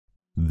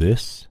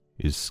This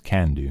is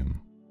scandium.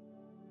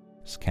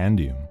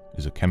 Scandium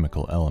is a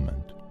chemical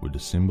element with the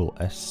symbol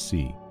Sc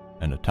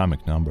and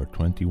atomic number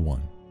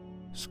 21.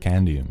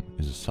 Scandium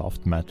is a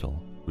soft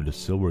metal with a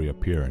silvery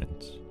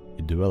appearance.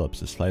 It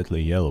develops a slightly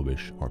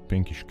yellowish or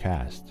pinkish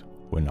cast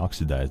when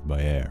oxidized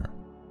by air.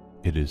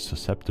 It is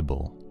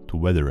susceptible to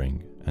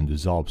weathering and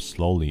dissolves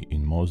slowly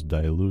in most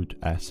dilute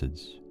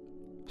acids.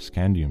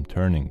 Scandium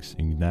turnings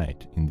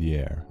ignite in the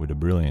air with a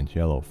brilliant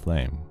yellow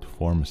flame to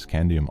form a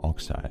scandium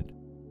oxide.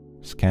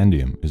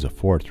 Scandium is a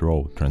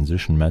fourth-row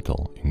transition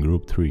metal in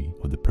group 3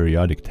 of the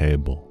periodic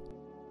table.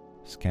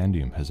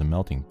 Scandium has a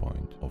melting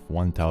point of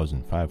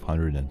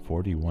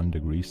 1541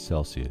 degrees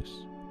Celsius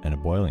and a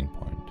boiling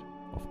point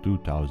of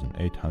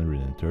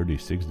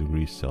 2836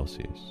 degrees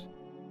Celsius.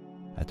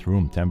 At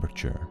room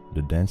temperature,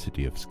 the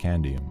density of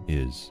scandium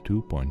is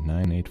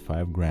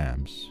 2.985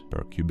 grams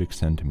per cubic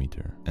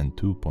centimeter and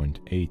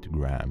 2.8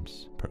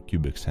 grams per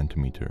cubic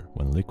centimeter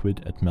when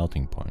liquid at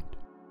melting point.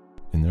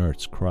 In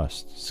Earth's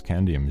crust,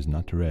 scandium is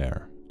not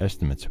rare.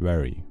 Estimates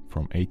vary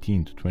from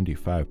 18 to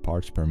 25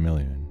 parts per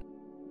million,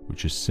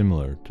 which is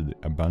similar to the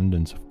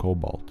abundance of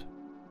cobalt,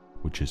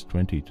 which is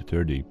 20 to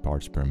 30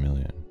 parts per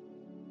million.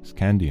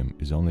 Scandium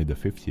is only the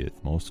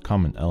 50th most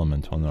common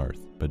element on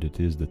Earth, but it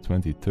is the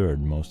 23rd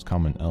most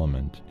common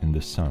element in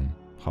the Sun.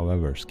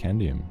 However,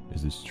 scandium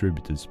is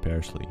distributed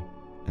sparsely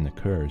and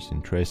occurs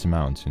in trace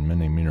amounts in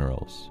many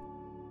minerals.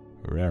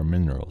 Rare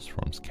minerals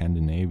from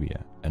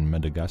Scandinavia and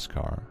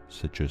Madagascar,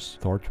 such as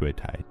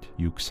thortweitite,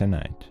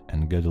 euxenite,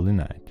 and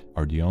gadolinite,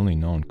 are the only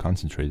known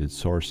concentrated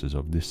sources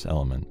of this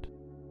element.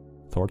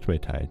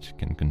 Thortweitite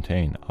can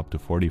contain up to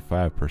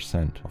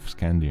 45% of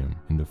scandium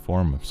in the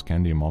form of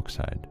scandium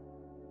oxide.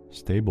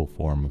 Stable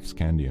form of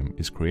scandium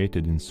is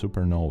created in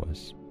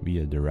supernovas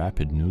via the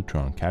rapid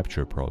neutron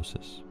capture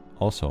process.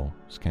 Also,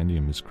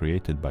 scandium is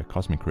created by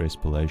cosmic ray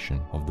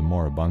spallation of the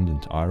more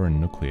abundant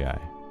iron nuclei.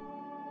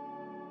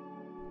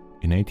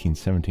 In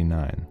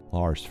 1879,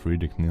 Lars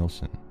Friedrich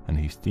Nielsen and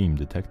his team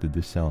detected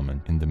this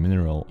element in the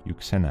mineral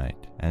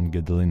euxenite and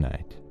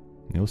gadolinite.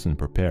 Nielsen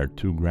prepared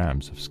 2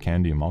 grams of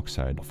scandium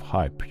oxide of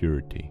high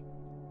purity.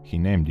 He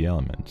named the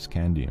element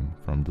scandium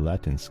from the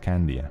Latin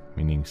Scandia,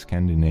 meaning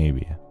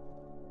Scandinavia.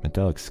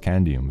 Metallic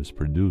scandium was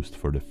produced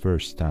for the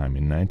first time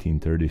in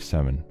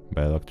 1937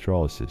 by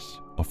electrolysis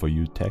of a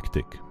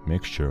eutectic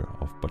mixture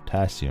of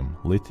potassium,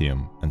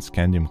 lithium, and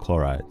scandium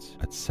chlorides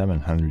at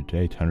 700 to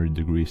 800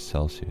 degrees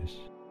Celsius.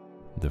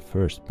 The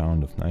first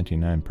pound of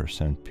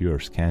 99% pure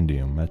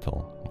scandium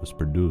metal was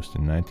produced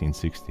in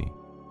 1960.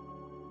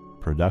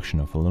 Production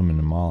of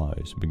aluminum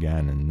alloys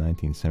began in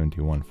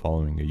 1971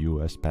 following a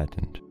US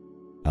patent.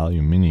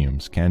 Aluminium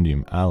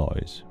scandium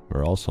alloys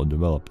were also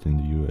developed in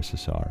the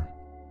USSR.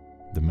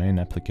 The main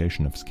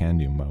application of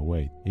scandium by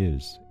weight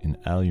is in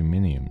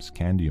aluminium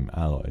scandium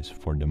alloys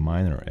for the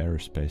minor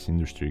aerospace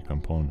industry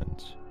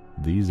components.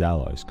 These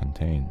alloys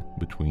contain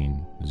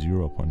between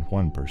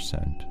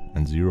 0.1%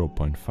 and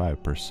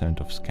 0.5%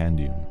 of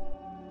scandium.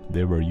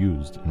 They were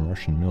used in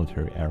Russian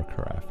military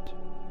aircraft,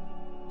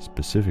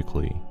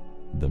 specifically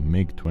the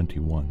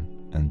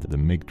MiG-21 and the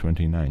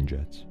MiG-29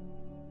 jets.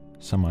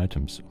 Some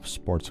items of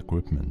sports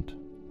equipment,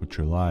 which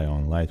rely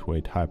on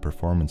lightweight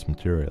high-performance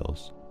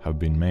materials, have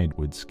been made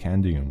with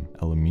scandium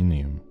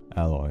aluminium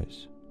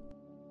alloys.